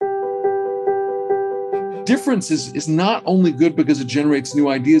Difference is not only good because it generates new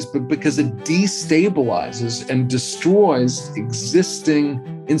ideas, but because it destabilizes and destroys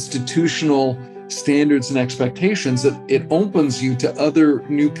existing institutional standards and expectations, that it opens you to other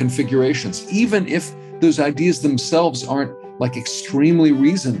new configurations, even if those ideas themselves aren't like extremely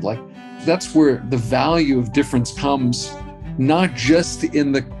reasoned. Like that's where the value of difference comes, not just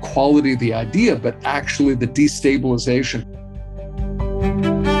in the quality of the idea, but actually the destabilization.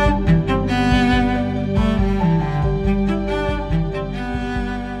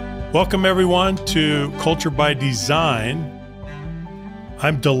 Welcome, everyone, to Culture by Design.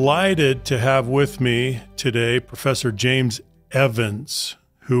 I'm delighted to have with me today Professor James Evans,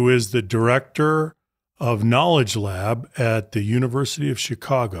 who is the director of Knowledge Lab at the University of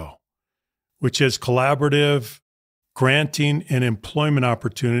Chicago, which has collaborative granting and employment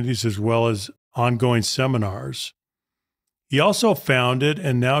opportunities as well as ongoing seminars. He also founded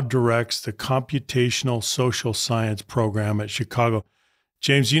and now directs the Computational Social Science program at Chicago.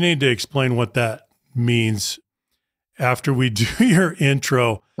 James, you need to explain what that means after we do your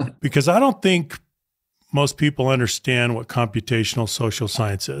intro, because I don't think most people understand what computational social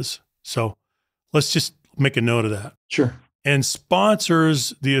science is. So let's just make a note of that. Sure. And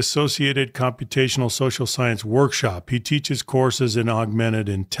sponsors the Associated Computational Social Science Workshop. He teaches courses in augmented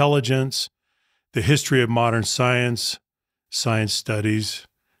intelligence, the history of modern science, science studies,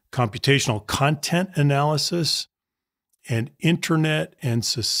 computational content analysis, and Internet and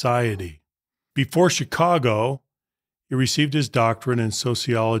Society. Before Chicago, he received his doctorate in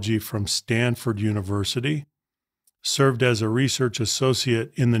sociology from Stanford University, served as a research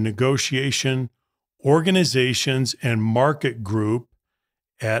associate in the Negotiation, Organizations, and Market Group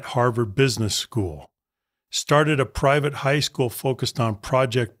at Harvard Business School, started a private high school focused on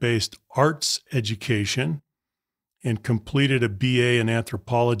project-based arts education, and completed a BA in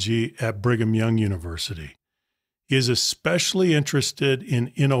anthropology at Brigham Young University. He is especially interested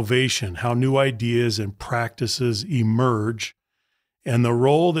in innovation, how new ideas and practices emerge, and the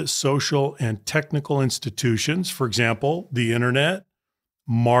role that social and technical institutions, for example, the internet,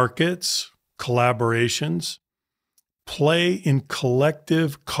 markets, collaborations, play in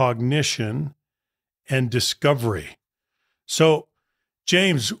collective cognition and discovery. So,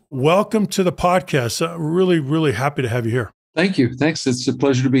 James, welcome to the podcast. Really, really happy to have you here. Thank you. Thanks. It's a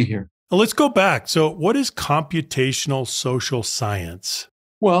pleasure to be here. Let's go back. So what is computational social science?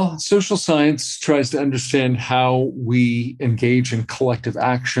 Well, social science tries to understand how we engage in collective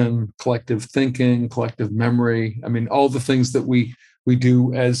action, collective thinking, collective memory. I mean, all the things that we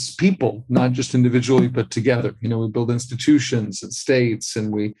do as people, not just individually, but together. You know, we build institutions and states,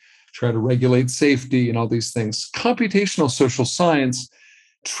 and we try to regulate safety and all these things. Computational social science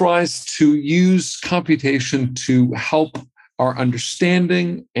tries to use computation to help our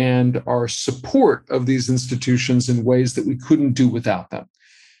understanding and our support of these institutions in ways that we couldn't do without them.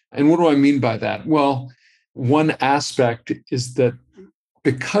 And what do I mean by that? Well, one aspect is that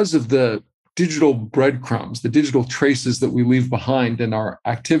because of the digital breadcrumbs, the digital traces that we leave behind in our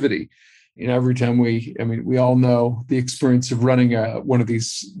activity, you know, every time we all know the experience of running one of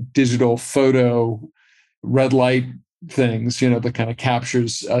these digital photo red light things, you know, that kind of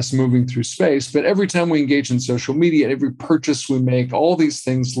captures us moving through space. But every time we engage in social media, every purchase we make, all these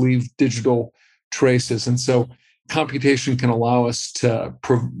things leave digital traces. And so computation can allow us to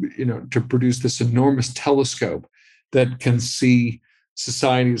produce this enormous telescope that can see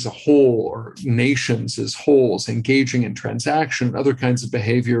society as a whole or nations as wholes engaging in transaction and other kinds of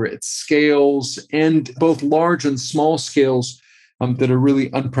behavior at scales, and both large and small scales that are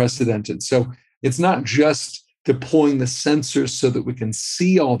really unprecedented. So it's not just deploying the sensors so that we can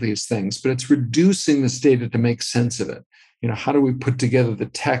see all these things, but it's reducing this data to make sense of it. You know, how do we put together the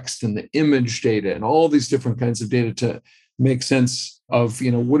text and the image data and all these different kinds of data to make sense of,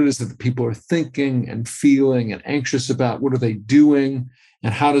 you know, what it is that the people are thinking and feeling and anxious about? What are they doing?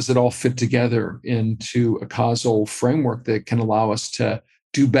 And how does it all fit together into a causal framework that can allow us to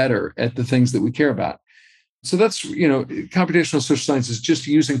do better at the things that we care about? So that's, you know, computational social science is just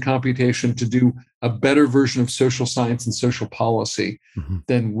using computation to do a better version of social science and social policy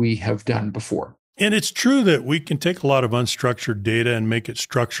than we have done before. And it's true that we can take a lot of unstructured data and make it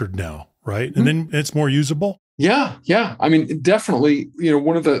structured now, right? And then it's more usable? Yeah. I mean, definitely, you know,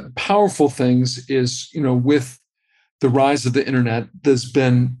 one of the powerful things is, you know, with the rise of the internet, there's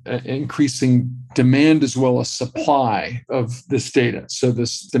been increasing demand as well as supply of this data. So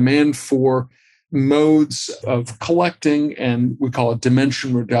this demand for modes of collecting, and we call it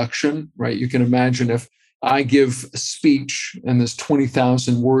dimension reduction, right? You can imagine if I give a speech and there's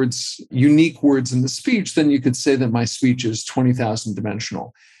 20,000 words, unique words in the speech, then you could say that my speech is 20,000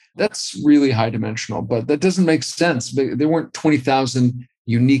 dimensional. That's really high dimensional, but that doesn't make sense. There weren't 20,000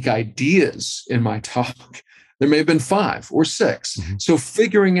 unique ideas in my talk. There may have been 5 or 6. Mm-hmm. So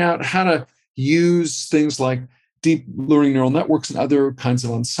figuring out how to use things like deep learning neural networks and other kinds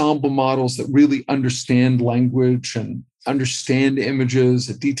of ensemble models that really understand language and understand images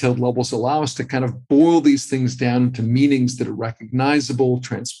at detailed levels allow us to kind of boil these things down into meanings that are recognizable,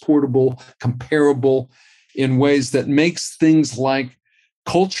 transportable, comparable in ways that makes things like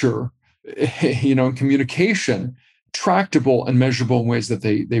culture, and communication tractable and measurable in ways that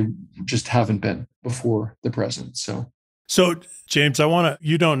they just haven't been before the present. So James,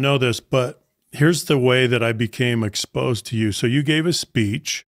 you don't know this, but here's the way that I became exposed to you. So you gave a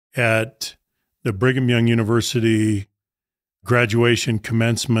speech at the Brigham Young University graduation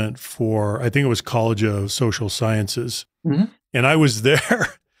commencement for, I think it was College of Social Sciences. Mm-hmm. And I was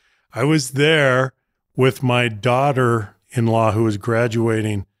there. I was there with my daughter-in-law who was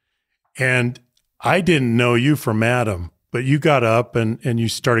graduating. And I didn't know you from Adam, but you got up and you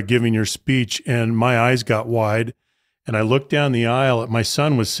started giving your speech, and my eyes got wide. And I looked down the aisle. My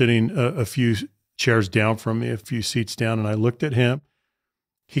son was sitting a few chairs down from me, a few seats down, and I looked at him.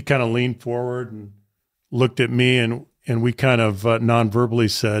 He kind of leaned forward and looked at me, and we kind of non-verbally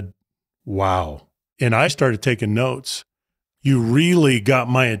said, wow. And I started taking notes. You really got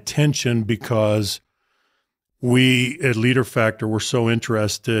my attention because we at Leader Factor were so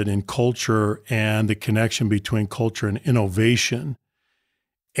interested in culture and the connection between culture and innovation.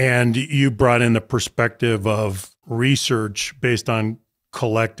 And you brought in the perspective of research based on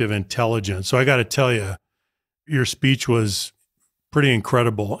collective intelligence. So I got to tell you, your speech was pretty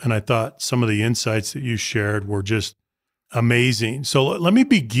incredible. And I thought some of the insights that you shared were just amazing. So let me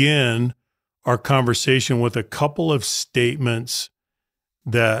begin our conversation with a couple of statements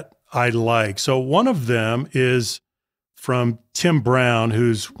that I like. So one of them is from Tim Brown,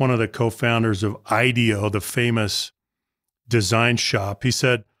 who's one of the co-founders of IDEO, the famous design shop. He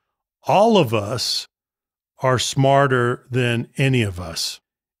said, all of us are smarter than any of us.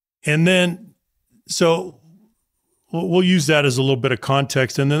 And then, so we'll use that as a little bit of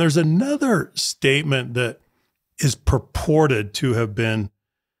context. And then there's another statement that is purported to have been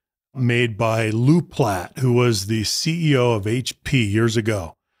made by Lou Platt, who was the CEO of HP years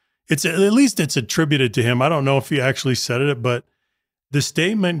ago. At least it's attributed to him. I don't know if he actually said it, but the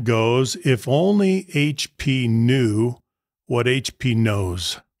statement goes, if only HP knew what HP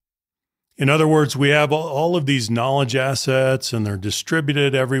knows. In other words, we have all of these knowledge assets and they're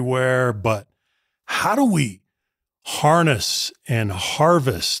distributed everywhere, but how do we harness and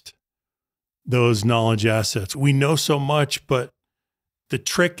harvest those knowledge assets? We know so much, but the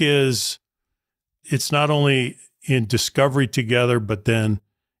trick is it's not only in discovery together, but then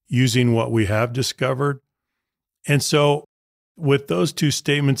using what we have discovered. And so with those two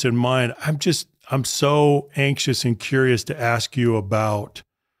statements in mind, I'm so anxious and curious to ask you about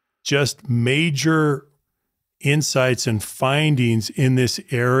just major insights and findings in this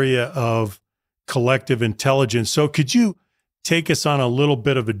area of collective intelligence. So could you take us on a little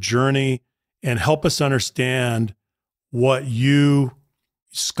bit of a journey and help us understand what you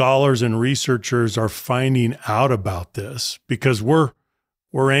scholars and researchers are finding out about this? Because we're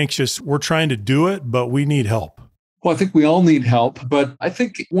anxious. We're trying to do it, but we need help. Well, I think we all need help, but I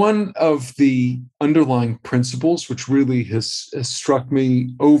think one of the underlying principles, which really has struck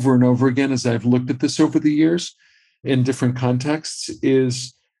me over and over again as I've looked at this over the years in different contexts,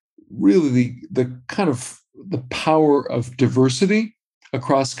 is really the kind of the power of diversity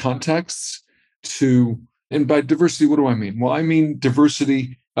across contexts and by diversity, what do I mean? Well, I mean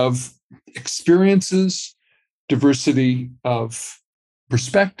diversity of experiences, diversity of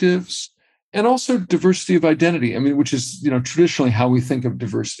perspectives, and also diversity of identity. I mean, which is, traditionally how we think of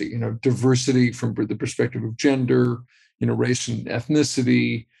diversity, diversity from the perspective of gender, race and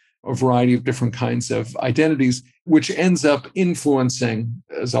ethnicity, a variety of different kinds of identities, which ends up influencing,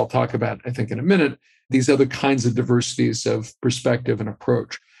 as I'll talk about, I think in a minute, these other kinds of diversities of perspective and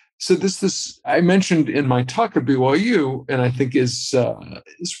approach. So this I mentioned in my talk at BYU, and I think is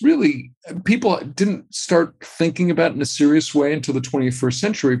really, people didn't start thinking about it in a serious way until the 21st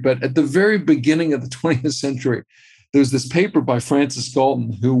century. But at the very beginning of the 20th century, there was this paper by Francis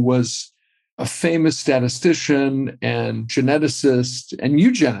Galton, who was a famous statistician and geneticist and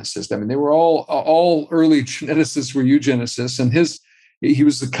eugenicist. I mean, they were all early geneticists were eugenicists, and he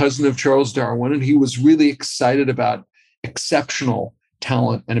was the cousin of Charles Darwin, and he was really excited about exceptional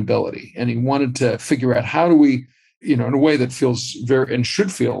talent and ability. And he wanted to figure out how do we, in a way that feels very and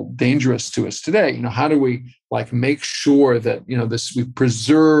should feel dangerous to us today, how do we make sure that, we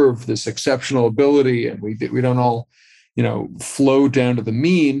preserve this exceptional ability and we don't all flow down to the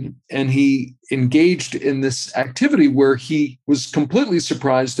mean. And he engaged in this activity where he was completely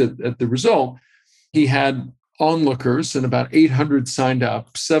surprised at the result. He had onlookers, and about 800 signed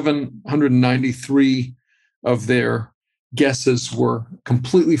up. 793 of their guesses were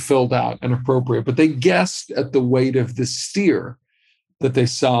completely filled out and appropriate, but they guessed at the weight of this steer that they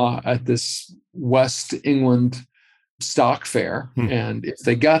saw at this West England stock fair. And if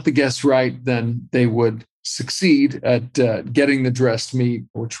they got the guess right, then they would succeed at getting the dressed meat,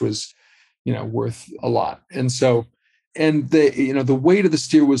 which was, worth a lot. And so, the weight of the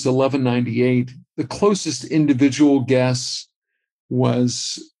steer was 1198. The closest individual guess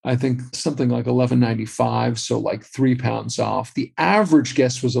was, I think, something like 1195, so like 3 pounds off. The average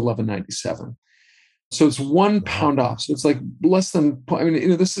guess was 1197. So it's 1 pound off. So it's like less than,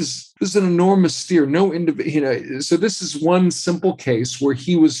 this is an enormous steer. So this is one simple case where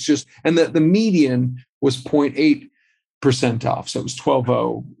he was just, and the median was 0.8% off. So it was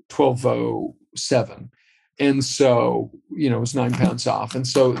 1207. And so, it was 9 pounds off. And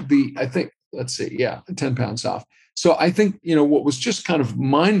so 10 pounds off. So I think, what was just kind of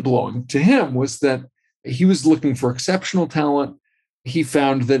mind blowing to him was that he was looking for exceptional talent. He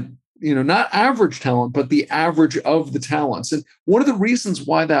found that, not average talent, but the average of the talents. And one of the reasons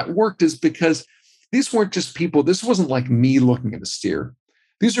why that worked is because these weren't just people. This wasn't like me looking at a steer.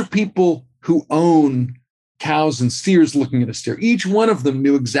 These are people who own cows and steers looking at a steer. Each one of them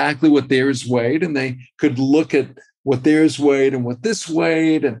knew exactly what theirs weighed, and they could look at what theirs weighed and what this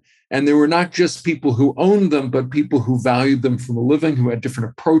weighed. And they were not just people who owned them, but people who valued them from a living, who had different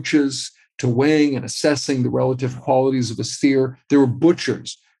approaches to weighing and assessing the relative qualities of a steer. There were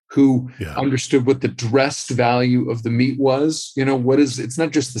butchers who understood what the dressed value of the meat was. It's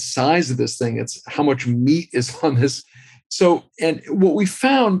not just the size of this thing, it's how much meat is on this. So, and what we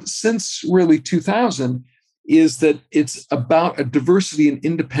found since really 2000 is that it's about a diversity and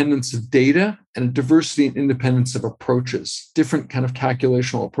independence of data and a diversity and independence of approaches, different kind of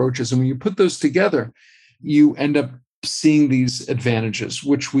calculational approaches. And when you put those together, you end up seeing these advantages,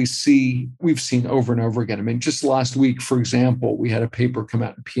 which we've seen over and over again. Just last week, for example, we had a paper come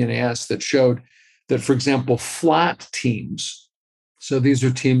out in PNAS that showed that, for example, flat teams, so these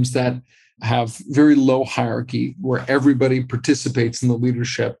are teams that have very low hierarchy where everybody participates in the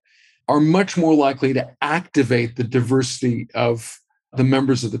leadership, are much more likely to activate the diversity of the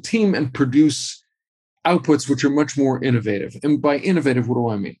members of the team and produce outputs which are much more innovative. And by innovative, what do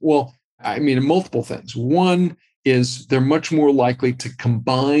I mean? Well, I mean multiple things. One is they're much more likely to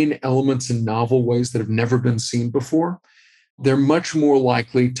combine elements in novel ways that have never been seen before. They're much more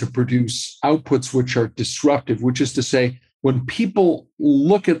likely to produce outputs which are disruptive, which is to say, when people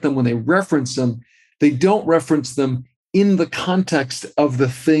look at them, when they reference them, they don't reference them in the context of the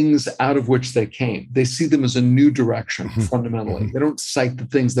things out of which they came. They see them as a new direction, fundamentally. They don't cite the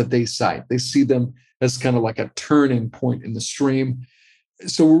things that they cite. They see them as kind of like a turning point in the stream.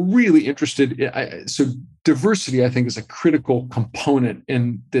 So we're really interested. So diversity, I think, is a critical component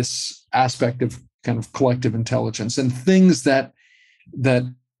in this aspect of kind of collective intelligence, and things that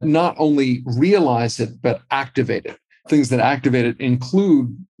not only realize it, but activate it. Things that activate it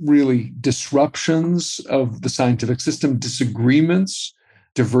include really disruptions of the scientific system, disagreements,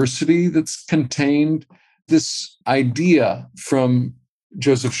 diversity that's contained. This idea from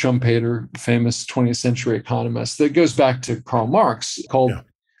Joseph Schumpeter, famous 20th century economist, that goes back to Karl Marx, called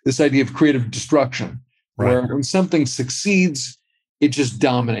this idea of creative destruction, where when something succeeds, it just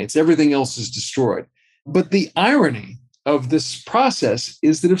dominates. Everything else is destroyed. But the irony of this process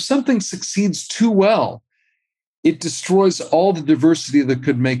is that if something succeeds too well, it destroys all the diversity that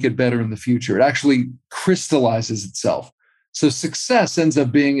could make it better in the future. It actually crystallizes itself. So success ends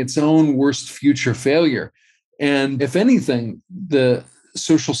up being its own worst future failure. And if anything, the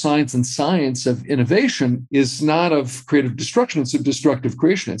social science and science of innovation is not of creative destruction, it's of destructive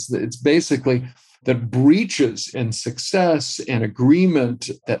creation. It's basically that breaches in success and agreement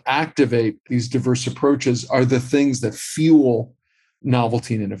that activate these diverse approaches are the things that fuel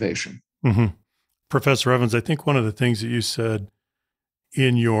novelty and innovation. Mm-hmm. Professor Evans, I think one of the things that you said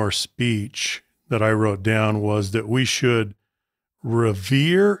in your speech that I wrote down was that we should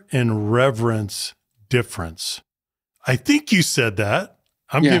revere and reverence difference. I think you said that.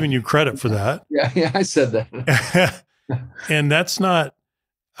 I'm giving you credit for that. Yeah, I said that. And that's not,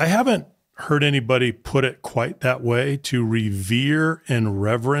 I haven't heard anybody put it quite that way, to revere and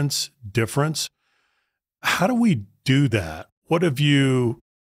reverence difference. How do we do that? What have you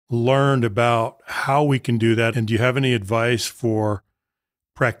learned about how we can do that? And do you have any advice for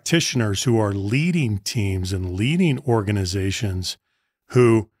practitioners who are leading teams and leading organizations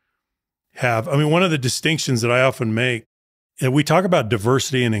who have. I mean, one of the distinctions that I often make, and we talk about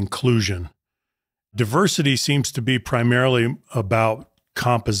diversity and inclusion. Diversity seems to be primarily about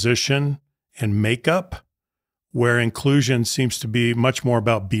composition and makeup, where inclusion seems to be much more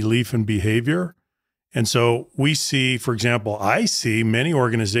about belief and behavior. And so we see, for example, I see many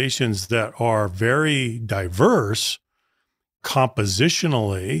organizations that are very diverse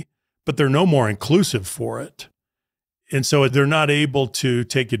compositionally, but they're no more inclusive for it. And so they're not able to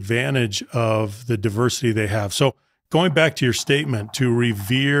take advantage of the diversity they have. So going back to your statement, to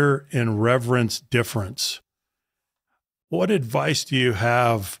revere and reverence difference, what advice do you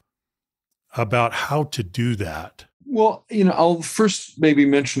have about how to do that? Well, I'll first maybe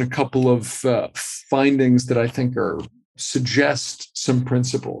mention a couple of findings that I think suggest some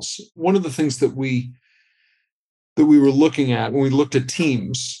principles. One of the things that we were looking at when we looked at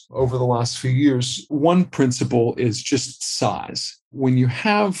teams over the last few years, one principle is just size. When you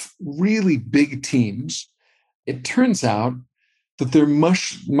have really big teams, it turns out that they're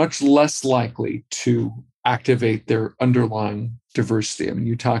much, much less likely to activate their underlying diversity. I mean,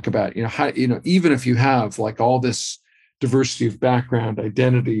 you talk about, how, even if you have like all this diversity of background,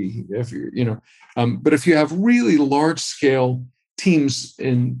 identity, if but if you have really large scale teams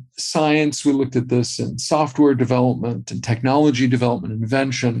in science, we looked at this in software development and technology development,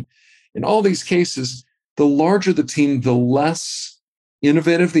 invention. In all these cases, the larger the team, the less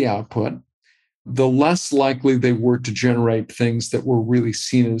innovative the output, the less likely they were to generate things that were really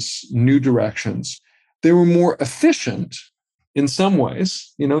seen as new directions. They were more efficient in some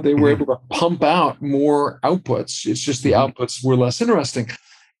ways. They were able to pump out more outputs. It's just the outputs were less interesting.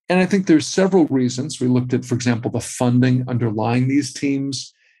 And I think there's several reasons. We looked at, for example, the funding underlying these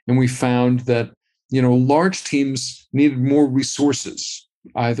teams, and we found that, large teams needed more resources,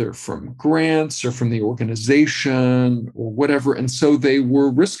 either from grants or from the organization or whatever. And so they were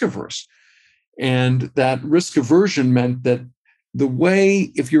risk averse. And that risk aversion meant that the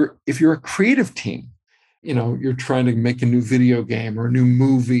way, if you're a creative team, you're trying to make a new video game or a new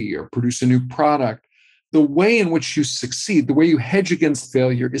movie or produce a new product, the way in which you succeed, the way you hedge against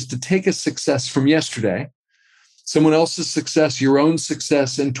failure is to take a success from yesterday, someone else's success, your own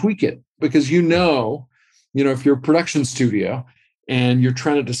success, and tweak it. Because if you're a production studio and you're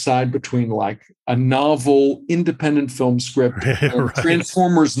trying to decide between like a novel independent film script and Right.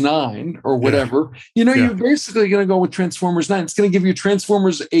 Transformers 9 or whatever, you're basically going to go with Transformers 9. It's going to give you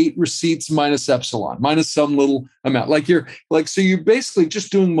Transformers 8 receipts minus epsilon, minus some little amount. So you're basically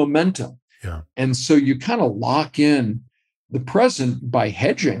just doing momentum. Yeah. And so you kind of lock in the present by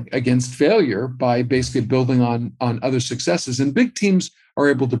hedging against failure, by basically building on other successes. And big teams are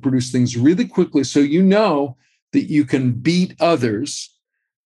able to produce things really quickly. So that you can beat others,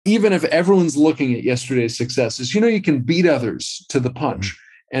 even if everyone's looking at yesterday's successes. You can beat others to the punch.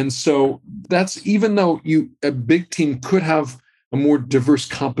 And so that's, even though a big team could have a more diverse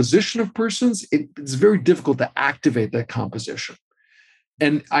composition of persons, it's very difficult to activate that composition.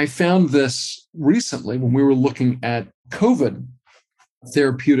 And I found this recently when we were looking at COVID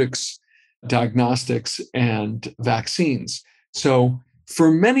therapeutics, diagnostics, and vaccines. So for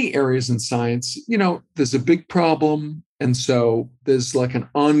many areas in science, there's a big problem. And so there's like an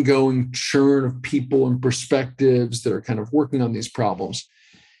ongoing churn of people and perspectives that are kind of working on these problems.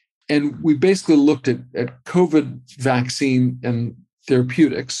 And we basically looked at COVID vaccine and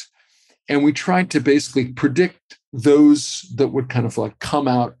therapeutics, and we tried to basically predict those that would kind of like come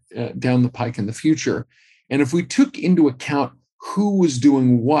out down the pike in the future. And if we took into account who was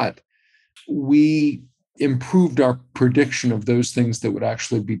doing what, we improved our prediction of those things that would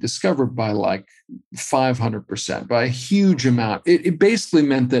actually be discovered by like 500%, by a huge amount. It basically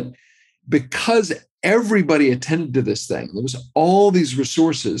meant that because everybody attended to this thing, there was all these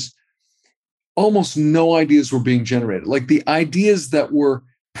resources, almost no ideas were being generated. Like the ideas that were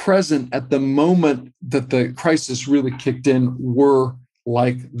present at the moment that the crisis really kicked in were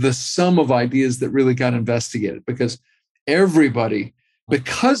like the sum of ideas that really got investigated, because everybody,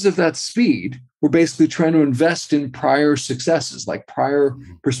 because of that speed, were basically trying to invest in prior successes, like prior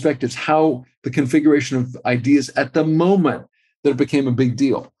perspectives, how the configuration of ideas at the moment that it became a big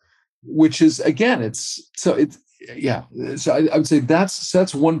deal, which is, again, So I would say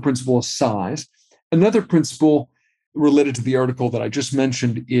that's one principle of size. Another principle related to the article that I just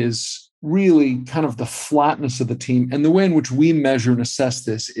mentioned is really kind of the flatness of the team. And the way in which we measure and assess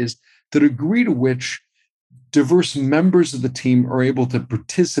this is the degree to which diverse members of the team are able to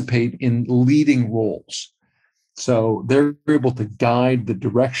participate in leading roles. So they're able to guide the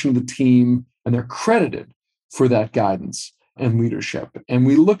direction of the team, and they're credited for that guidance. and leadership. And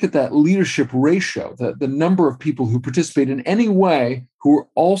we look at that leadership ratio, the number of people who participate in any way who are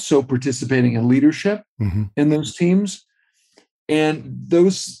also participating in leadership in those teams. And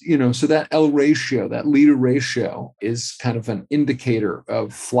those, so that L ratio, that leader ratio is kind of an indicator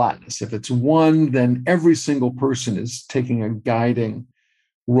of flatness. If it's 1, then every single person is taking a guiding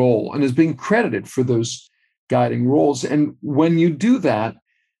role and is being credited for those guiding roles. And when you do that,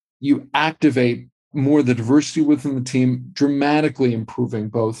 you activate more the diversity within the team, dramatically improving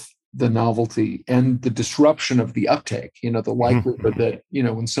both the novelty and the disruption of the uptake, the likelihood that,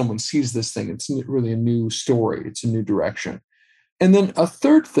 when someone sees this thing, it's really a new story, it's a new direction. And then a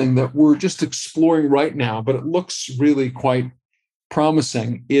third thing that we're just exploring right now, but it looks really quite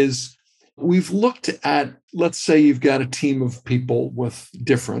promising, is we've looked at, let's say you've got a team of people with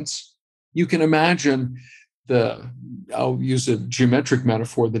difference. You can imagine I'll use a geometric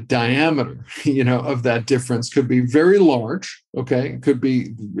metaphor, the diameter, of that difference could be very large, okay? It could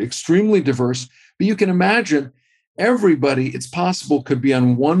be extremely diverse, but you can imagine everybody, it's possible, could be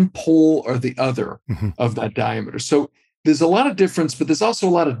on one pole or the other of that diameter. So there's a lot of difference, but there's also a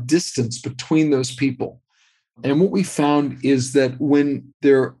lot of distance between those people. And what we found is that when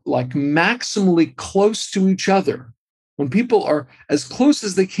they're like maximally close to each other, when people are as close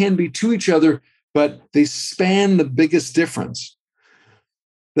as they can be to each other, but they span the biggest difference,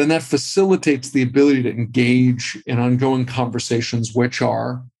 then that facilitates the ability to engage in ongoing conversations which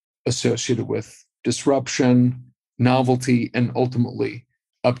are associated with disruption, novelty, and ultimately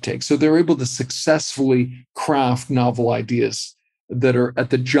uptake. So they're able to successfully craft novel ideas that are at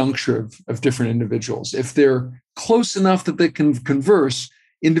the juncture of different individuals. If they're close enough that they can converse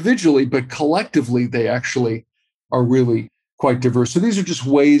individually, but collectively, they actually are really quite diverse. So these are just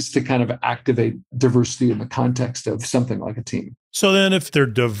ways to kind of activate diversity in the context of something like a team. So then if they're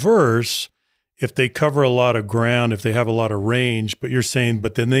diverse, if they cover a lot of ground, if they have a lot of range, but you're saying,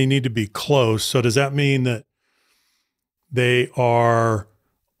 but then they need to be close. So does that mean that they are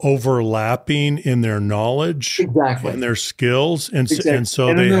overlapping in their knowledge and their skills? And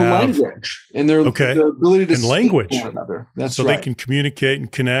so they have language and their ability to speak language. To one another. That's so right. They can communicate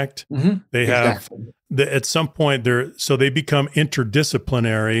and connect. They have at some point they become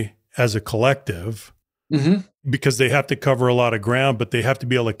interdisciplinary as a collective because they have to cover a lot of ground, but they have to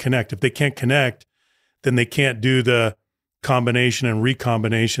be able to connect. If they can't connect, then they can't do the combination and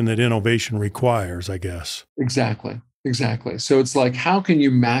recombination that innovation requires, I guess. Exactly. So it's like, how can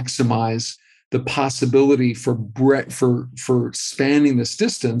you maximize the possibility for spanning this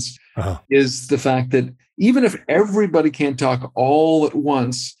distance? Is the fact that even if everybody can't talk all at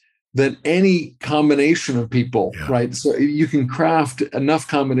once, that any combination of people, right? So you can craft enough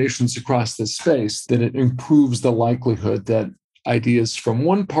combinations across this space that it improves the likelihood that ideas from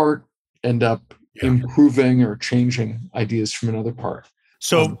one part end up improving or changing ideas from another part.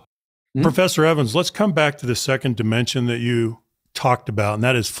 So Professor Evans, let's come back to the second dimension that you talked about, and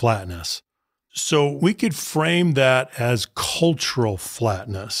that is flatness. So we could frame that as cultural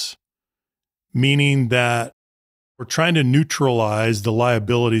flatness, meaning that we're trying to neutralize the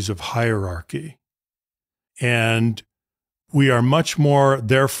liabilities of hierarchy. And we are much more,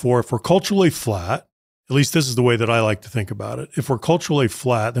 therefore, if we're culturally flat, at least this is the way that I like to think about it, if we're culturally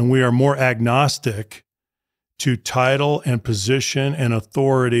flat, then we are more agnostic to title and position and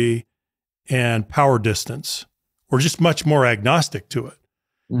authority and power distance. We're just much more agnostic to it.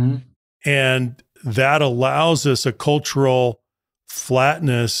 And that allows us a cultural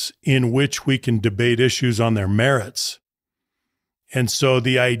flatness in which we can debate issues on their merits. And so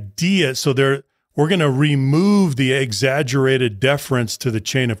the idea, we're going to remove the exaggerated deference to the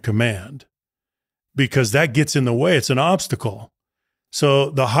chain of command because that gets in the way. It's an obstacle. So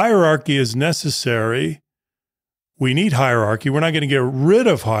the hierarchy is necessary. We need hierarchy. We're not going to get rid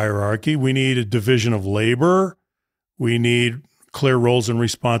of hierarchy. We need a division of labor. We need clear roles and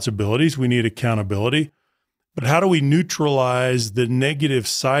responsibilities. We need accountability. But how do we neutralize the negative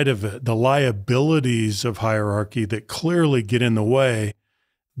side of it, the liabilities of hierarchy that clearly get in the way,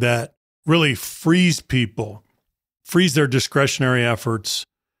 that really freeze people, freeze their discretionary efforts,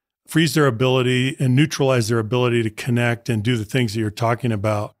 freeze their ability and neutralize their ability to connect and do the things that you're talking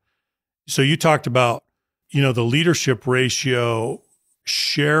about? So you talked about the leadership ratio,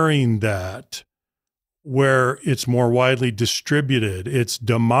 sharing that where it's more widely distributed, it's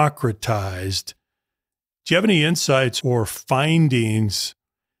democratized. Do you have any insights or findings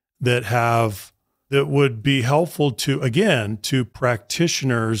that would be helpful to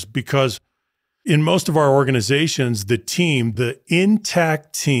practitioners? Because in most of our organizations, the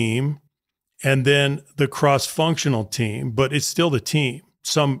intact team, and then the cross-functional team, but it's still the team,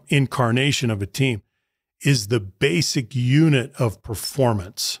 some incarnation of a team, is the basic unit of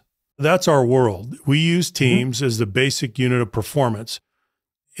performance. That's our world. We use teams as the basic unit of performance.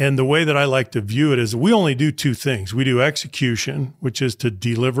 And the way that I like to view it is we only do two things. We do execution, which is to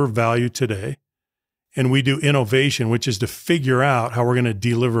deliver value today. And we do innovation, which is to figure out how we're going to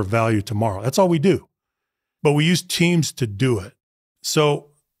deliver value tomorrow. That's all we do. But we use teams to do it. So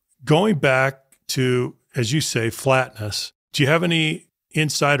going back to, as you say, flatness, do you have any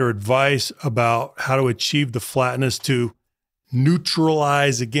insight or advice about how to achieve the flatness to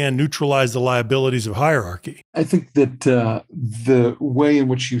neutralize the liabilities of hierarchy? I think that the way in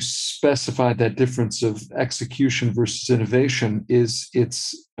which you specified that difference of execution versus innovation is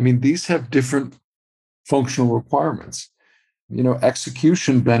these have different functional requirements.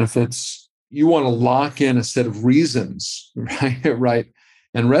 Execution benefits, you want to lock in a set of reasons, right,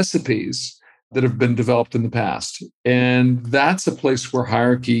 and recipes that have been developed in the past. And that's a place where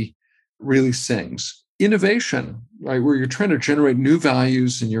hierarchy really sings. Innovation, right, where you're trying to generate new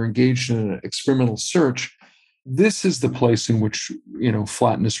values and you're engaged in an experimental search, this is the place in which,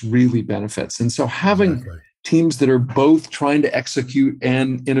 flatness really benefits. And so having teams that are both trying to execute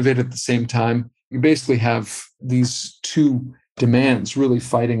and innovate at the same time, you basically have these two demands really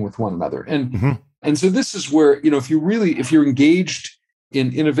fighting with one another. And so this is where, if you're engaged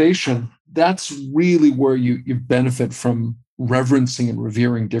in innovation, that's really where you benefit from reverencing and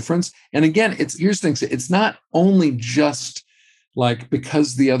revering difference. And again, here's the thing, it's not only just like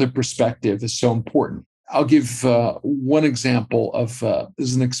because the other perspective is so important. I'll give one example of this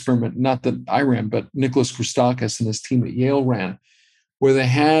is an experiment, not that I ran, but Nicholas Christakis and his team at Yale ran, where they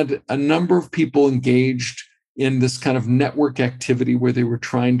had a number of people engaged in this kind of network activity where they were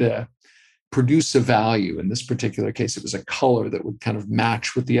trying to produce a value. In this particular case, it was a color that would kind of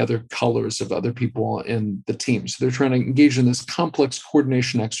match with the other colors of other people in the team. So they're trying to engage in this complex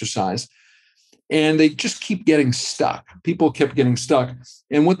coordination exercise. And they just keep getting stuck. People kept getting stuck.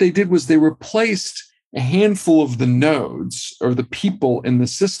 And what they did was they replaced a handful of the nodes or the people in the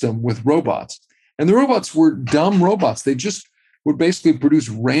system with robots. And the robots were dumb robots. They just would basically produce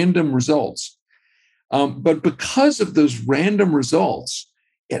random results. But because of those random results,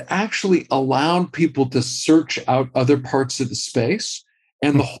 it actually allowed people to search out other parts of the space,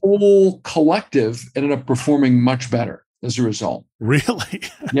 and the whole collective ended up performing much better as a result. Really?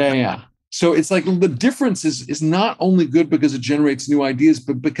 Yeah. So it's like the difference is not only good because it generates new ideas,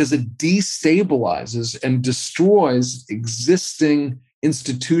 but because it destabilizes and destroys existing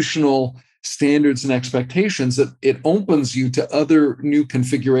institutional standards and expectations, that it opens you to other new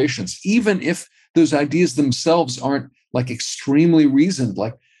configurations, even if those ideas themselves aren't like extremely reasoned.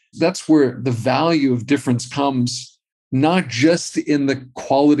 Like that's where the value of difference comes, not just in the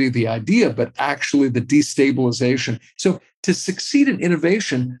quality of the idea, but actually the destabilization. So to succeed in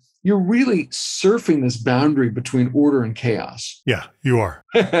innovation, you're really surfing this boundary between order and chaos. Yeah, you are.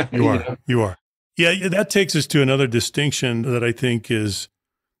 You are. Yeah, that takes us to another distinction that I think is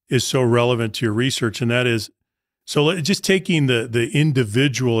so relevant to your research, and that is, so just taking the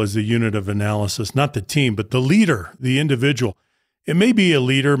individual as the unit of analysis, not the team, but the leader, the individual. It may be a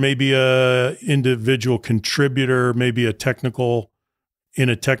leader, maybe a individual contributor, maybe in a technical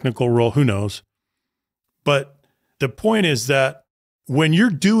role, who knows? But the point is that when you're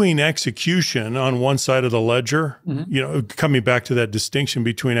doing execution on one side of the ledger, coming back to that distinction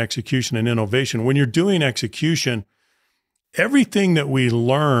between execution and innovation, when you're doing execution, everything that we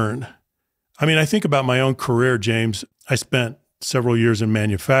learn, I think about my own career, James. I spent several years in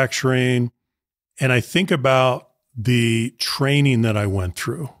manufacturing, and I think about the training that I went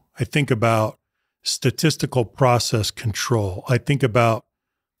through. I think about statistical process control. I think about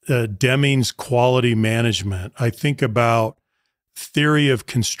Deming's quality management. I think about theory of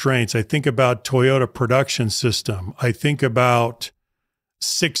constraints. I think about Toyota production system. I think about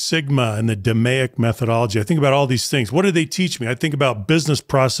Six Sigma and the DMAIC methodology. I think about all these things. What do they teach me? I think about business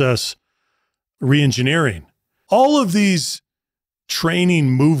process reengineering. All of these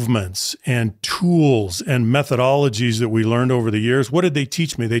training movements and tools and methodologies that we learned over the years, what did they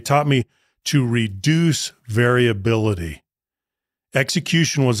teach me? They taught me to reduce variability.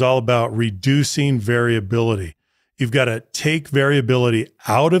 Execution was all about reducing variability. You've got to take variability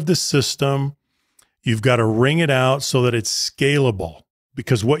out of the system. You've got to wring it out so that it's scalable,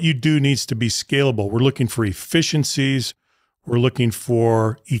 because what you do needs to be scalable. We're looking for efficiencies. We're looking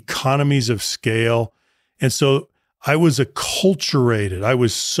for economies of scale. And so I was acculturated. I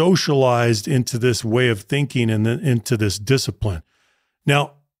was socialized into this way of thinking and into this discipline.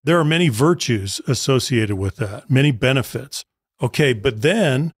 Now, there are many virtues associated with that, many benefits. Okay, but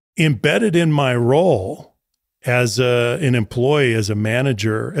then embedded in my role as an employee, as a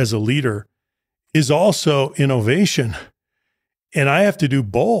manager, as a leader, is also innovation. And I have to do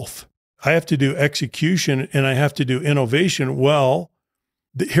both. I have to do execution and I have to do innovation. Well,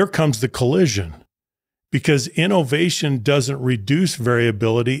 here comes the collision, because innovation doesn't reduce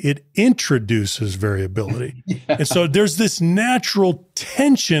variability, it introduces variability. Yeah. And so there's this natural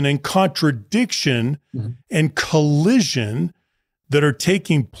tension and contradiction and collision that are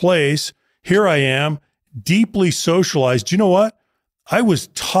taking place. Here I am, deeply socialized. You know what? I was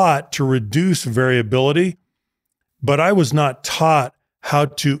taught to reduce variability, but I was not taught how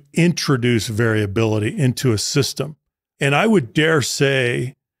to introduce variability into a system. And I would dare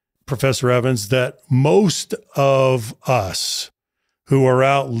say, Professor Evans, that most of us who are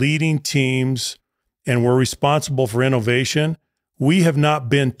out leading teams and we're responsible for innovation, we have not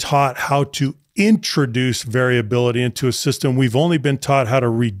been taught how to introduce variability into a system. We've only been taught how to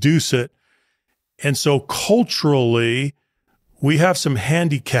reduce it. And so culturally, we have some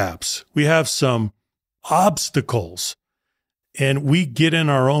handicaps. We have some obstacles, and we get in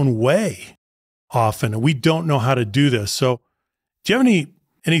our own way often, and we don't know how to do this. So do you have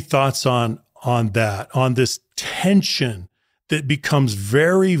any thoughts on that, on this tension that becomes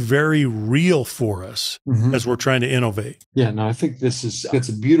very, very real for us as we're trying to innovate? Yeah, no, I think it's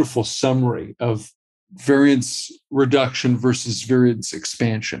a beautiful summary of variance reduction versus variance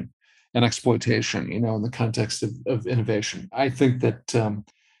expansion and exploitation, in the context of innovation. I think that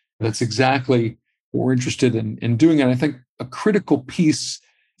that's exactly what we're interested in doing. And I think a critical piece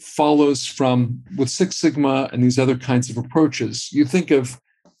follows from with Six Sigma and these other kinds of approaches. You think of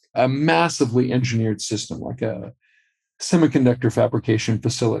a massively engineered system like a semiconductor fabrication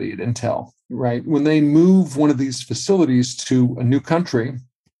facility at Intel, right? When they move one of these facilities to a new country,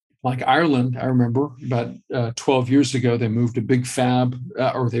 like Ireland, I remember about 12 years ago, they moved a big fab,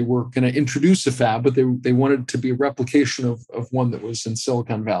 or they were going to introduce a fab, but they wanted to be a replication of one that was in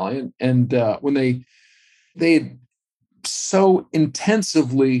Silicon Valley. And when they had so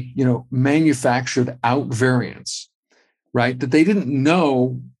intensively, manufactured out variants, right, that they didn't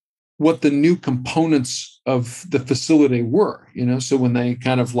know what the new components of the facility were, so when they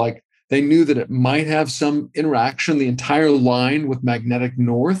kind of they knew that it might have some interaction, the entire line with magnetic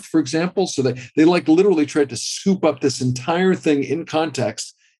north, for example. So they literally tried to scoop up this entire thing in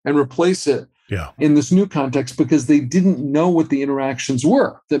context and replace it in this new context, because they didn't know what the interactions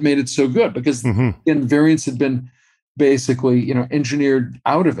were that made it so good, because variants had been basically, engineered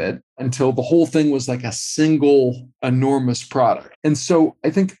out of it until the whole thing was like a single enormous product. And so I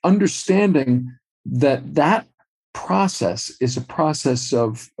think understanding that process is a process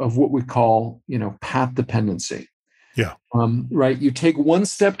of what we call, path dependency. Yeah. Right. You take one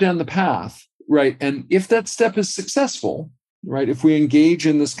step down the path, right? And if that step is successful, right, if we engage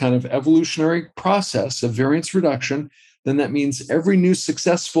in this kind of evolutionary process of variance reduction, then that means every new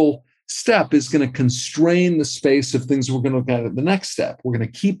successful step is going to constrain the space of things we're going to look at the next step. We're going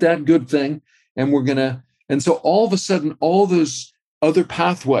to keep that good thing, and so all of a sudden, all those other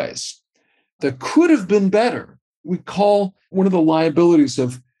pathways that could have been better, we call one of the liabilities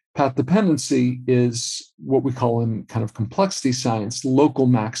of path dependency is what we call in kind of complexity science, local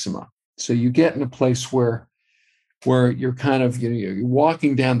maxima. So you get in a place where you're kind of, you're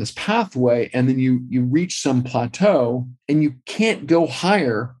walking down this pathway, and then you reach some plateau and you can't go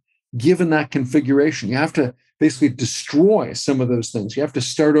higher given that configuration. You have to basically destroy some of those things. You have to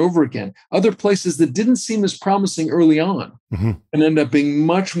start over again. Other places that didn't seem as promising early on and end up being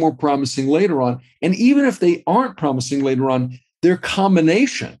much more promising later on. And even if they aren't promising later on, their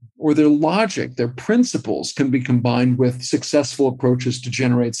combination or their logic, their principles can be combined with successful approaches to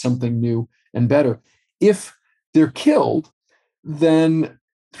generate something new and better. If they're killed, then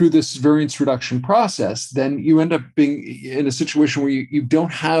through this variance reduction process, then you end up being in a situation where you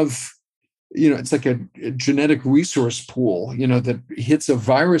don't have, it's like a genetic resource pool, that hits a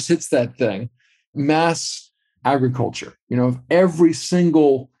virus, hits that thing, mass agriculture, if every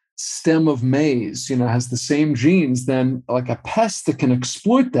single stem of maize, has the same genes, then like a pest that can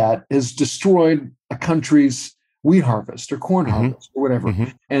exploit that has destroyed a country's wheat harvest or corn harvest or whatever.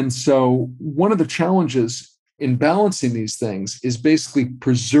 And so one of the challenges in balancing these things is basically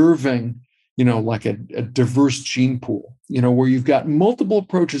preserving, like a diverse gene pool, where you've got multiple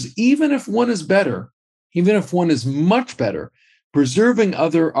approaches, even if one is better, even if one is much better, preserving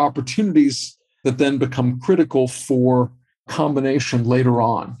other opportunities that then become critical for combination later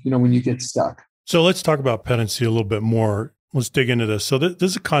on, when you get stuck. So let's talk about pendency a little bit more. Let's dig into this. So this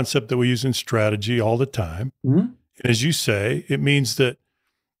is a concept that we use in strategy all the time. And as you say, it means that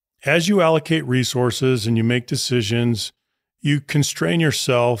as you allocate resources and you make decisions, you constrain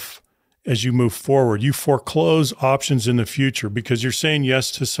yourself as you move forward. You foreclose options in the future because you're saying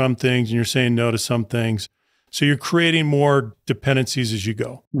yes to some things and you're saying no to some things. So you're creating more dependencies as you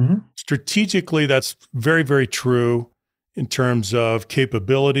go. Mm-hmm. Strategically, that's very, very true in terms of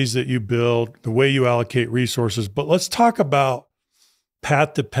capabilities that you build, the way you allocate resources. But let's talk about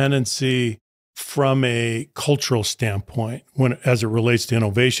path dependency from a cultural standpoint as it relates to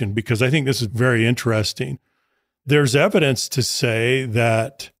innovation, because I think this is very interesting. There's evidence to say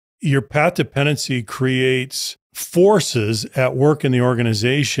that your path dependency creates forces at work in the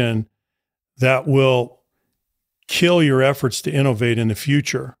organization that will kill your efforts to innovate in the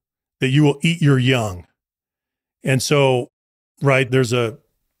future, that you will eat your young. And so, right, there's a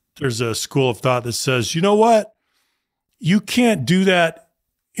school of thought that says, you know what? You can't do that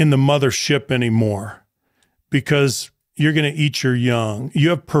in the mothership anymore because you're going to eat your young. You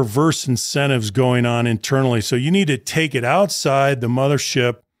have perverse incentives going on internally. So you need to take it outside the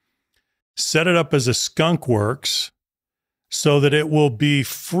mothership, set it up as a skunk works so that it will be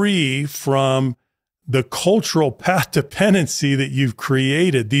free from the cultural path dependency that you've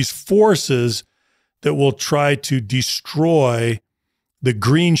created, these forces that will try to destroy the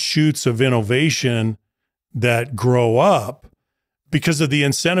green shoots of innovation that grow up because of the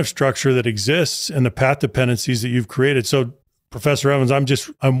incentive structure that exists and the path dependencies that you've created. So, Professor Evans,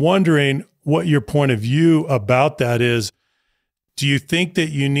 I'm wondering what your point of view about that is. Do you think that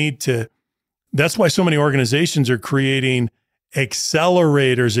you need to, that's why so many organizations are creating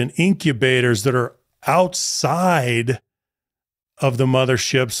accelerators and incubators that are outside of the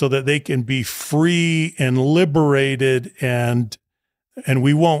mothership so that they can be free and liberated and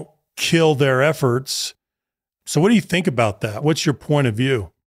we won't kill their efforts. So what do you think about that? What's your point of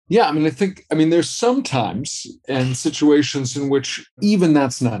view? Yeah, I mean, there's some times and situations in which even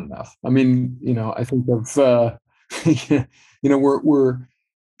that's not enough. I mean, I think of, where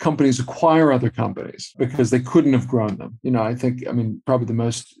companies acquire other companies because they couldn't have grown them. Probably the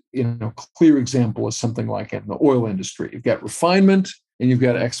most, clear example is something like in the oil industry. You've got refinement and you've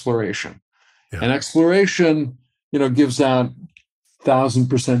got exploration. Yeah. And exploration, gives out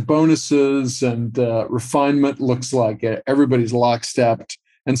 1,000% bonuses, and refinement looks like everybody's lockstepped.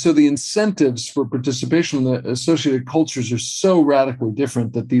 And so the incentives for participation in the associated cultures are so radically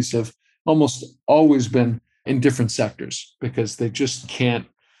different that these have almost always been in different sectors because they just can't.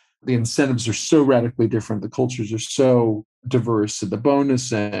 The incentives are so radically different. The cultures are so diverse, and the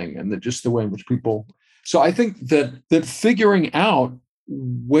bonusing and just the way in which people. So I think that figuring out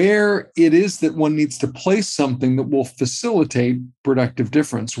where it is that one needs to place something that will facilitate productive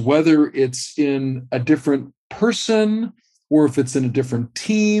difference, whether it's in a different person or if it's in a different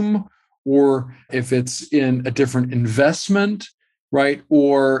team or if it's in a different investment, right?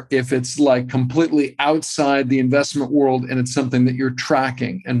 Or if it's like completely outside the investment world and it's something that you're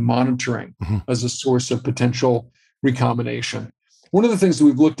tracking and monitoring as a source of potential recombination. One of the things that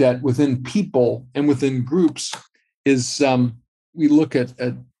we've looked at within people and within groups is we look at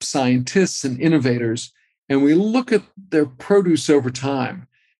scientists and innovators, and we look at their produce over time.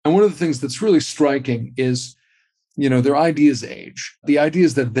 And one of the things that's really striking is, their ideas age. The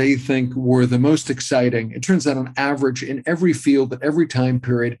ideas that they think were the most exciting, it turns out on average in every field at every time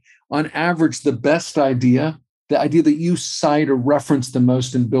period, on average, the best idea, the idea that you cite or reference the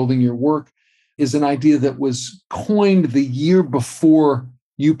most in building your work is an idea that was coined the year before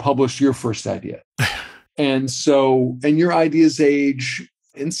you published your first idea. And your ideas age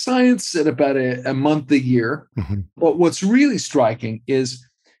in science at about a month a year. Mm-hmm. But what's really striking is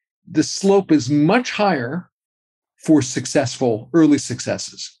the slope is much higher for successful early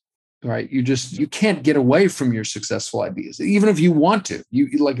successes, right? You can't get away from your successful ideas, even if you want to.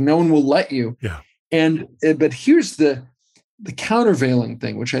 No one will let you. Yeah. But here's the countervailing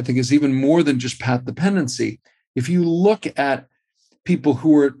thing, which I think is even more than just path dependency. If you look at people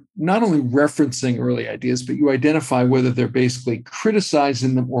who are not only referencing early ideas, but you identify whether they're basically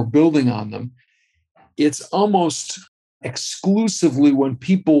criticizing them or building on them, it's almost exclusively when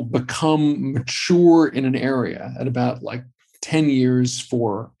people become mature in an area at about 10 years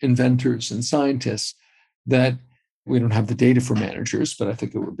for inventors and scientists that we don't have the data for managers, but I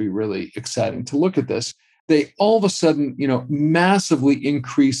think it would be really exciting to look at this. They all of a sudden, massively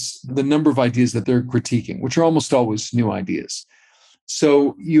increase the number of ideas that they're critiquing, which are almost always new ideas.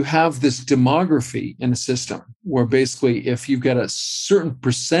 So you have this demography in a system where basically if you've got a certain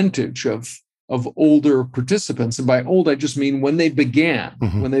percentage of older participants, and by old, I just mean when they began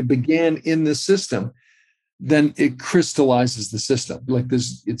in the system, then it crystallizes the system.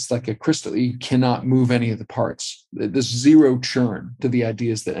 It's like a crystal. You cannot move any of the parts. There's zero churn to the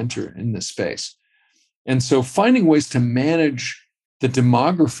ideas that enter in this space. And so finding ways to manage the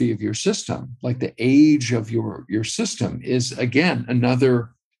demography of your system, like the age of your system, is again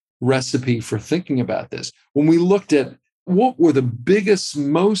another recipe for thinking about this. When we looked at what were the biggest,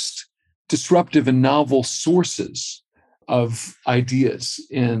 most disruptive and novel sources of ideas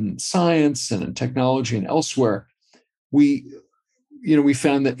in science and in technology and elsewhere, we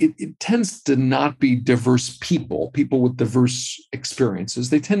found that it tends to not be diverse people with diverse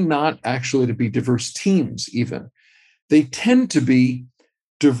experiences. They tend not actually to be diverse teams even. They tend to be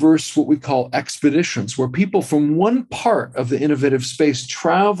diverse, what we call expeditions, where people from one part of the innovative space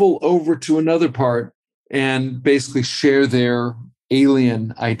travel over to another part and basically share their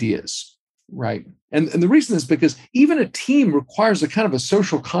alien ideas, right? And the reason is because even a team requires a kind of a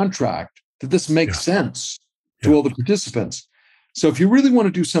social contract that this makes sense to all the participants. So if you really want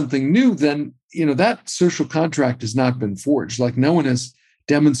to do something new, then that social contract has not been forged. Like no one has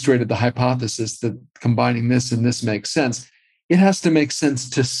demonstrated the hypothesis that combining this and this makes sense. It has to make sense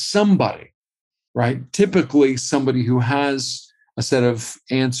to somebody, right? Typically somebody who has a set of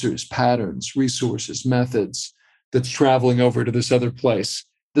answers, patterns, resources, methods that's traveling over to this other place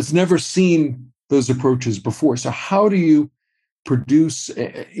that's never seen those approaches before. So how do you produce,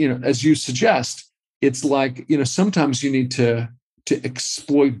 as you suggest, it's like, sometimes you need to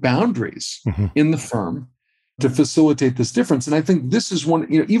exploit boundaries in the firm to facilitate this difference. And I think this is one,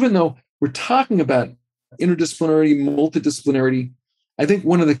 even though we're talking about interdisciplinarity, multidisciplinarity, I think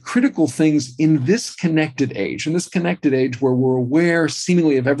one of the critical things in this connected age where we're aware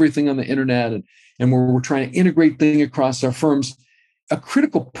seemingly of everything on the internet and where we're trying to integrate things across our firms, a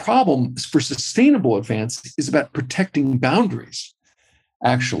critical problem for sustainable advance is about protecting boundaries,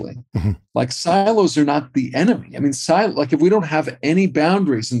 actually. Like silos are not the enemy. I mean, like if we don't have any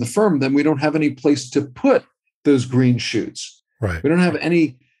boundaries in the firm, then we don't have any place to put those green shoots. Right. We don't have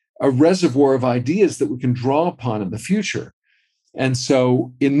a reservoir of ideas that we can draw upon in the future. And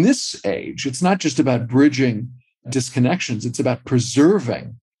so in this age, it's not just about bridging disconnections, it's about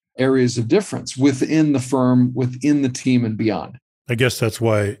preserving areas of difference within the firm, within the team, and beyond. I guess that's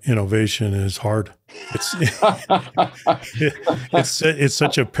why innovation is hard. It's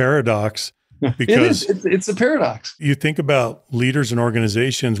such a paradox because it's a paradox. You think about leaders and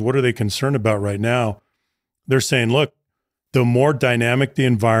organizations, what are they concerned about right now? They're saying, look, the more dynamic the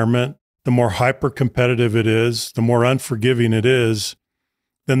environment, the more hyper-competitive it is, the more unforgiving it is,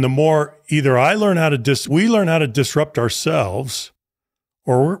 then the more either we learn how to disrupt ourselves,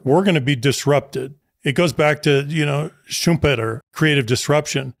 or we're going to be disrupted. It goes back to, Schumpeter, creative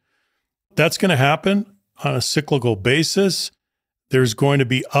disruption. That's going to happen on a cyclical basis. There's going to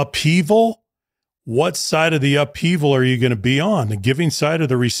be upheaval. What side of the upheaval are you going to be on? The giving side or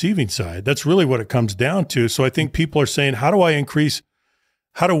the receiving side? That's really what it comes down to. So I think people are saying, how do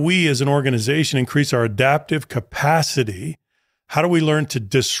we as an organization increase our adaptive capacity? How do we learn to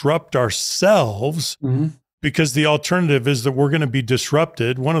disrupt ourselves? Because the alternative is that we're going to be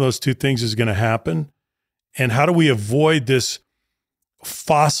disrupted. One of those two things is going to happen. And how do we avoid this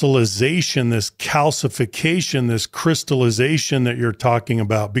fossilization, this calcification, this crystallization that you're talking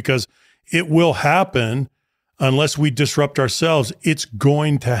about? Because it will happen unless we disrupt ourselves. It's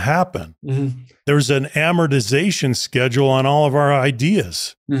going to happen. There's an amortization schedule on all of our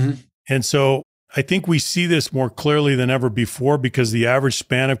ideas. And so I think we see this more clearly than ever before because the average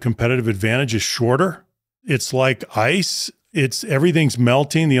span of competitive advantage is shorter. It's like ice. Everything's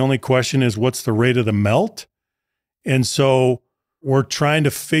melting. The only question is, what's the rate of the melt? And so we're trying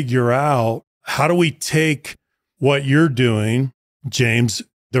to figure out, how do we take what you're doing, James,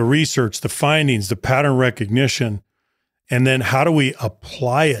 the research, the findings, the pattern recognition, and then how do we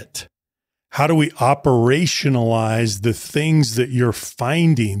apply it? How do we operationalize the things that you're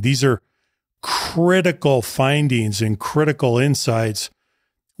finding? These are critical findings and critical insights.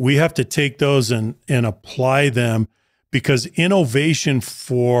 We have to take those and apply them, because innovation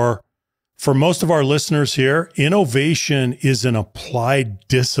for most of our listeners here, innovation is an applied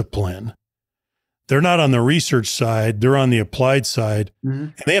discipline. They're not on the research side, they're on the applied side,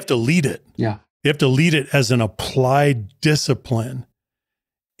 and they have to lead it. Yeah. They have to lead it as an applied discipline.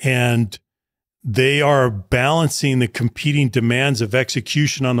 And they are balancing the competing demands of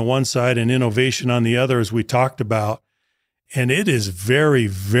execution on the one side and innovation on the other, as we talked about. And it is very,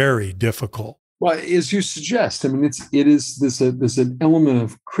 very difficult. Well, as you suggest, I mean, there's an element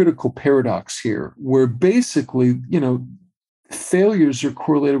of critical paradox here, where basically, failures are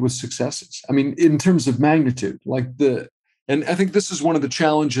correlated with successes. I mean, in terms of magnitude, and I think this is one of the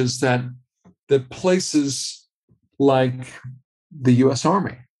challenges that places like the U.S.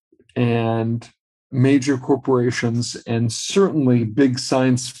 Army and major corporations and certainly big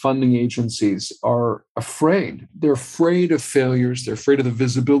science funding agencies are afraid. They're afraid of failures. They're afraid of the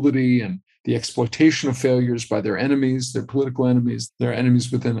visibility and the exploitation of failures by their enemies, their political enemies, their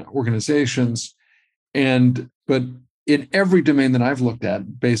enemies within organizations. But in every domain that I've looked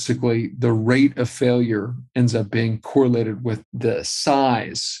at, basically the rate of failure ends up being correlated with the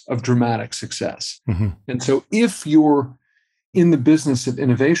size of dramatic success. Mm-hmm. And so if you're in the business of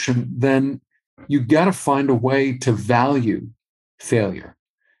innovation, then you got to find a way to value failure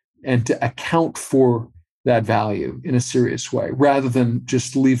and to account for that value in a serious way, rather than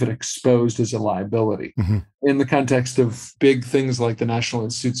just leave it exposed as a liability. Mm-hmm. In the context of big things like the National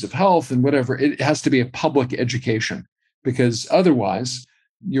Institutes of Health and whatever, it has to be a public education, because otherwise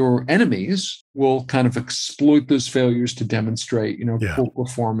your enemies will kind of exploit those failures to demonstrate, poor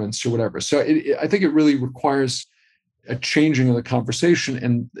performance or whatever. So I think it really requires a changing of the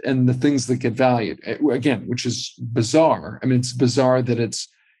conversation and the things that get valued, again, which is bizarre. I mean, it's bizarre that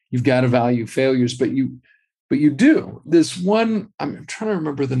you've got to value failures, but you do. There's one, I'm trying to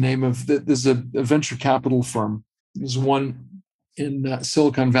remember the name of there's a venture capital firm. There's one in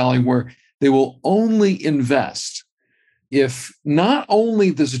Silicon Valley where they will only invest if not only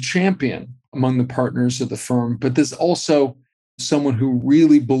there's a champion among the partners of the firm, but there's also someone who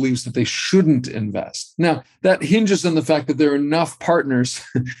really believes that they shouldn't invest. Now, that hinges on the fact that there are enough partners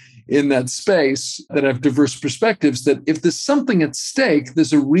in that space that have diverse perspectives that if there's something at stake,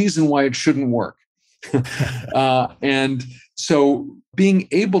 there's a reason why it shouldn't work. And so being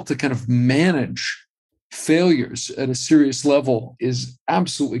able to kind of manage failures at a serious level is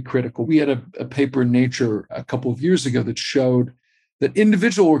absolutely critical. We had a paper in Nature a couple of years ago that showed that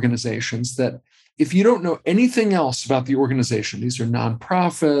individual organizations, that if you don't know anything else about the organization, these are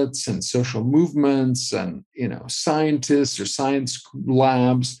nonprofits and social movements and scientists or science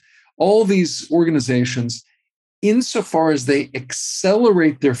labs, all these organizations, insofar as they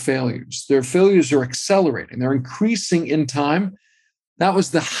accelerate their failures are accelerating, they're increasing in time. That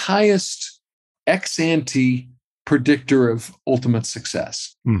was the highest ex ante predictor of ultimate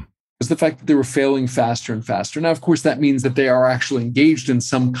success. Was the fact that they were failing faster and faster. Now, of course, that means that they are actually engaged in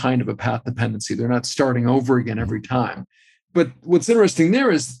some kind of a path dependency. They're not starting over again every time. But what's interesting there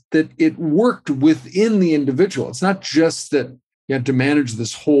is that it worked within the individual. It's not just that you had to manage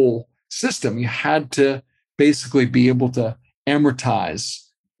this whole system. You had to basically be able to amortize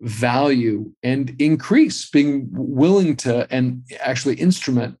value and increase, being willing to and actually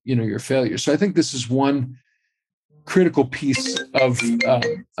instrument, your failure. So I think this is one critical piece of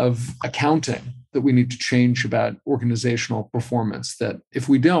accounting that we need to change about organizational performance. That if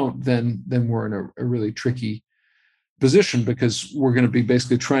we don't, then we're in a really tricky position, because we're going to be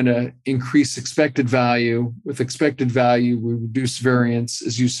basically trying to increase expected value. With expected value, we reduce variance,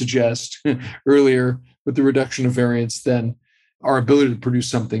 as you suggest earlier. With the reduction of variance, then our ability to produce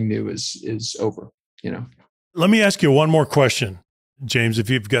something new is over. Let me ask you one more question, James, if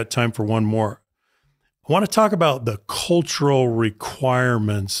you've got time for one more. I want to talk about the cultural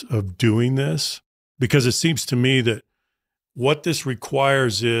requirements of doing this, because it seems to me that what this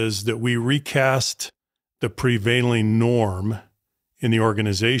requires is that we recast the prevailing norm in the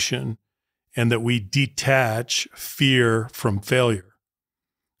organization and that we detach fear from failure.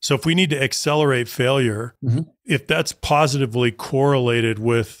 So if we need to accelerate failure, if that's positively correlated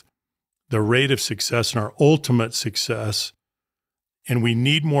with the rate of success and our ultimate success, and we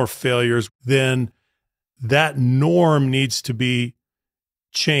need more failures, then that norm needs to be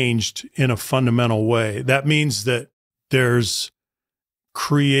changed in a fundamental way. That means that there's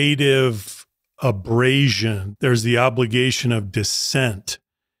creative abrasion. There's the obligation of dissent.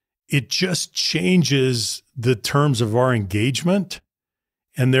 It just changes the terms of our engagement.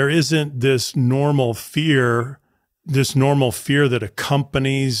 And there isn't this normal fear that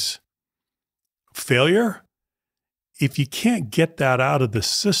accompanies failure. If you can't get that out of the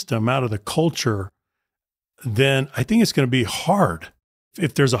system, out of the culture, then I think it's going to be hard.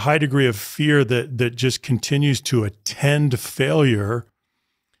 If there's a high degree of fear that just continues to attend failure,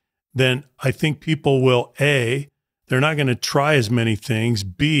 then I think people will, A, they're not going to try as many things.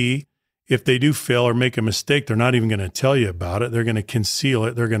 B, if they do fail or make a mistake, they're not even going to tell you about it. They're going to conceal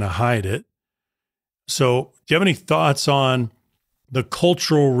it. They're going to hide it. So do you have any thoughts on the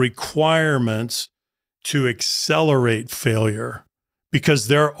cultural requirements to accelerate failure? Because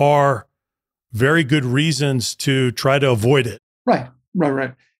there are very good reasons to try to avoid it. Right.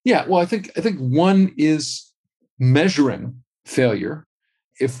 Yeah. Well, I think one is measuring failure.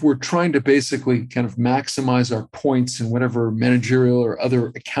 If we're trying to basically kind of maximize our points in whatever managerial or other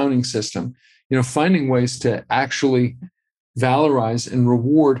accounting system, finding ways to actually valorize and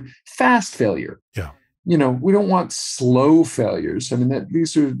reward fast failure. Yeah. We don't want slow failures. I mean,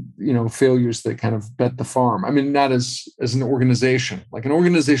 these are, failures that kind of bet the farm. I mean, not as an organization. Like an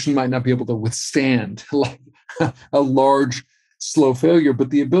organization might not be able to withstand like a large, slow failure, but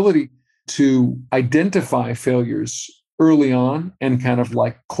the ability to identify failures early on and kind of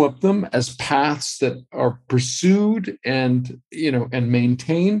like clip them as paths that are pursued and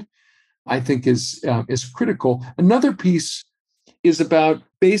maintained, I think is critical. Another piece is about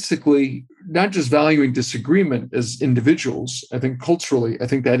basically not just valuing disagreement as individuals. I think culturally, I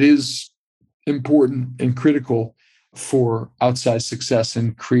think that is important and critical for outsized success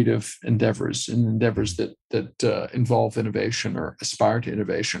in creative endeavors and endeavors that involve innovation or aspire to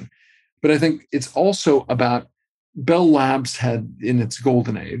innovation. But I think it's also about Bell Labs had in its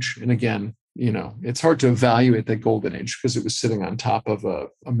golden age, and again, it's hard to evaluate that golden age because it was sitting on top of a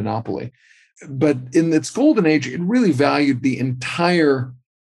monopoly. But in its golden age, it really valued the entire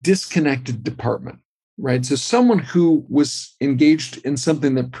disconnected department, right? So someone who was engaged in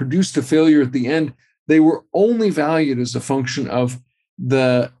something that produced a failure at the end, they were only valued as a function of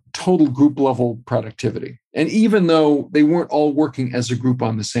the total group level productivity. And even though they weren't all working as a group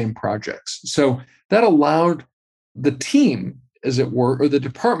on the same projects. So that allowed the team, as it were, or the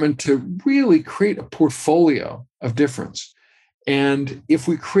department to really create a portfolio of difference. And if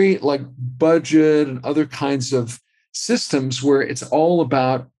we create like budget and other kinds of systems where it's all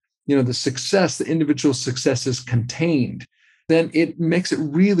about, the success, the individual success is contained, then it makes it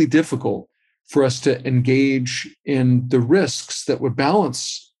really difficult for us to engage in the risks that would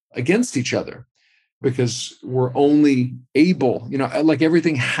balance against each other because we're only able, like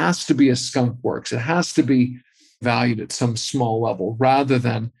everything has to be a skunk works. It has to be valued at some small level rather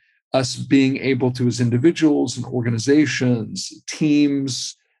than us being able to, as individuals and organizations,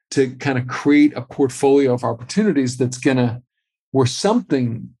 teams, to kind of create a portfolio of opportunities where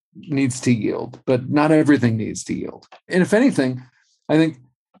something needs to yield, but not everything needs to yield. And if anything, I think,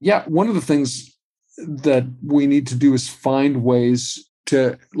 one of the things that we need to do is find ways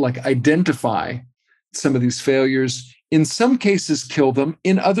to like identify some of these failures, in some cases kill them,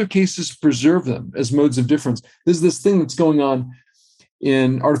 in other cases preserve them as modes of difference. There's this thing that's going on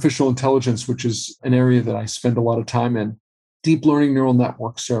in artificial intelligence, which is an area that I spend a lot of time in. Deep learning neural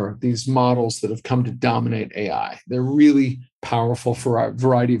networks are these models that have come to dominate AI. They're really powerful for a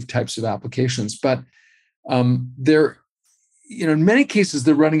variety of types of applications, but they're, in many cases,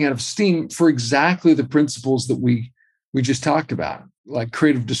 they're running out of steam for exactly the principles that we just talked about, like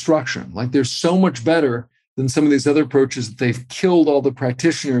creative destruction. Like they're so much better than some of these other approaches that they've killed all the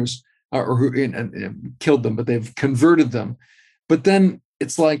practitioners or who killed them, but they've converted them. But then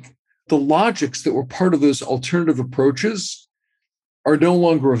it's like the logics that were part of those alternative approaches are no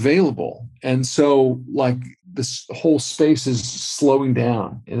longer available. And so like this whole space is slowing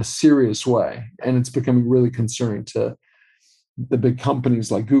down in a serious way. And it's becoming really concerning to the big companies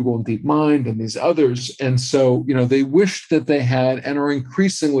like Google and DeepMind and these others. And so, they wish that they had and are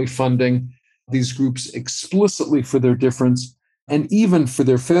increasingly funding these groups explicitly for their difference and even for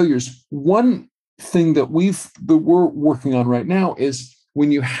their failures. One thing that we're working on right now is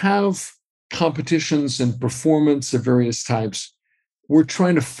when you have competitions and performance of various types, we're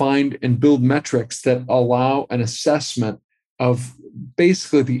trying to find and build metrics that allow an assessment of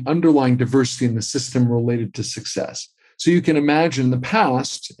basically the underlying diversity in the system related to success. So you can imagine the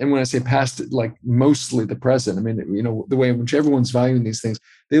past, and when I say past, like mostly the present, I mean, the way in which everyone's valuing these things,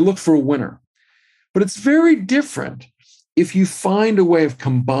 they look for a winner. But it's very different if you find a way of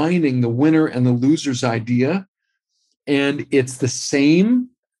combining the winner and the loser's idea, and it's the same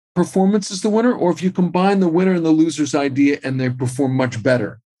performance as the winner, or if you combine the winner and the loser's idea and they perform much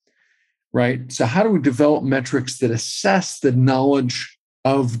better, right? So how do we develop metrics that assess the knowledge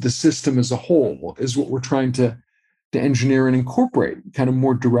of the system as a whole is what we're trying to engineer and incorporate kind of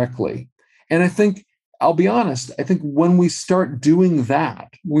more directly. And I think, I'll be honest, I think when we start doing that,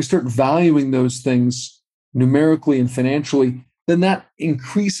 when we start valuing those things numerically and financially, then that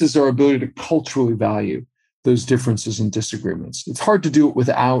increases our ability to culturally value those differences and disagreements. It's hard to do it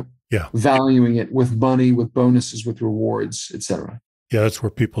without valuing it with money, with bonuses, with rewards, et cetera. Yeah, that's where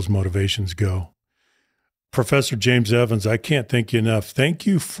people's motivations go. Professor James Evans, I can't thank you enough. Thank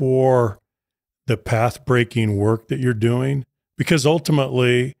you for the path-breaking work that you're doing, because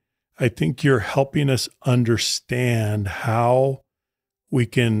ultimately, I think you're helping us understand how we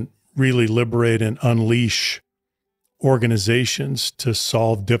can really liberate and unleash organizations to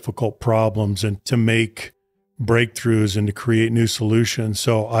solve difficult problems and to make breakthroughs and to create new solutions.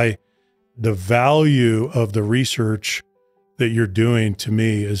 So the value of the research that you're doing to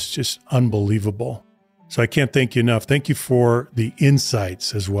me is just unbelievable. So I can't thank you enough. Thank you for the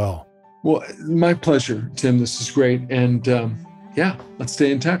insights as well. Well, my pleasure, Tim. This is great. And yeah, let's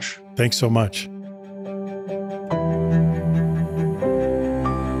stay in touch. Thanks so much.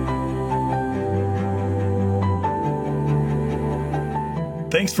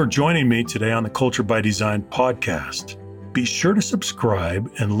 Thanks for joining me today on the Culture by Design podcast. Be sure to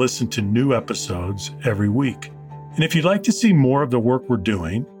subscribe and listen to new episodes every week. And if you'd like to see more of the work we're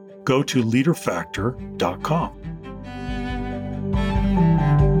doing, go to leaderfactor.com.